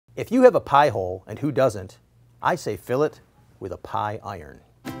If you have a pie hole, and who doesn't, I say fill it with a pie iron.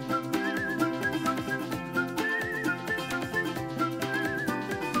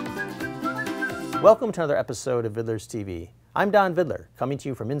 Welcome to another episode of Vidler's TV. I'm Don Vidler, coming to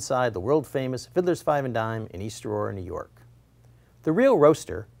you from inside the world-famous Vidler's Five and Dime in East Aurora, New York. The real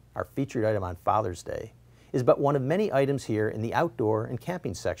roaster, our featured item on Father's Day, is but one of many items here in the outdoor and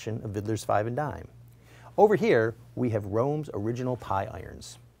camping section of Vidler's Five and Dime. Over here, we have Rome's original pie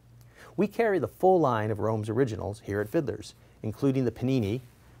irons. We carry the full line of Rome's originals here at Vidler's, including the panini,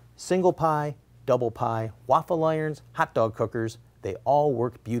 single pie, double pie, waffle irons, hot dog cookers. They all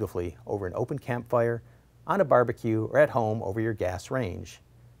work beautifully over an open campfire, on a barbecue, or at home over your gas range.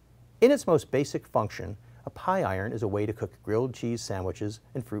 In its most basic function, a pie iron is a way to cook grilled cheese sandwiches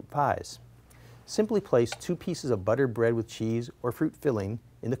and fruit pies. Simply place 2 pieces of buttered bread with cheese or fruit filling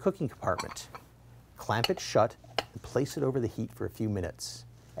in the cooking compartment. Clamp it shut and place it over the heat for a few minutes.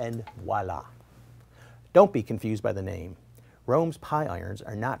 And voila! Don't be confused by the name. Rome's pie irons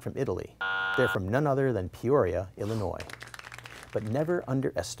are not from Italy. They're from none other than Peoria, Illinois. But never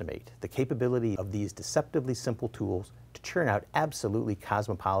underestimate the capability of these deceptively simple tools to churn out absolutely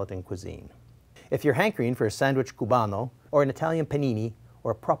cosmopolitan cuisine. If you're hankering for a sandwich cubano, or an Italian panini,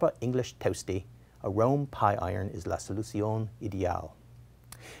 or a proper English toasty, a Rome pie iron is la solución ideal.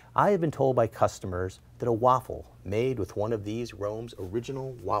 I have been told by customers that a waffle made with one of these Rome's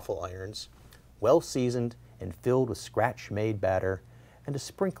original waffle irons, well seasoned and filled with scratch-made batter and a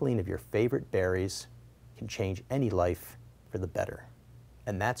sprinkling of your favorite berries, can change any life for the better.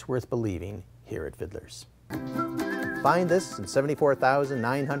 And that's worth believing here at Vidler's. Find this and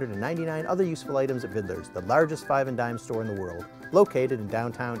 74,999 other useful items at Vidler's, the largest five and dime store in the world, located in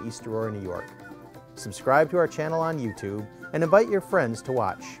downtown East Aurora, New York. Subscribe to our channel on YouTube and invite your friends to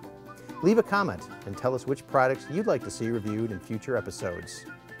watch. Leave a comment and tell us which products you'd like to see reviewed in future episodes.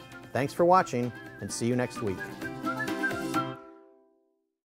 Thanks for watching, and see you next week.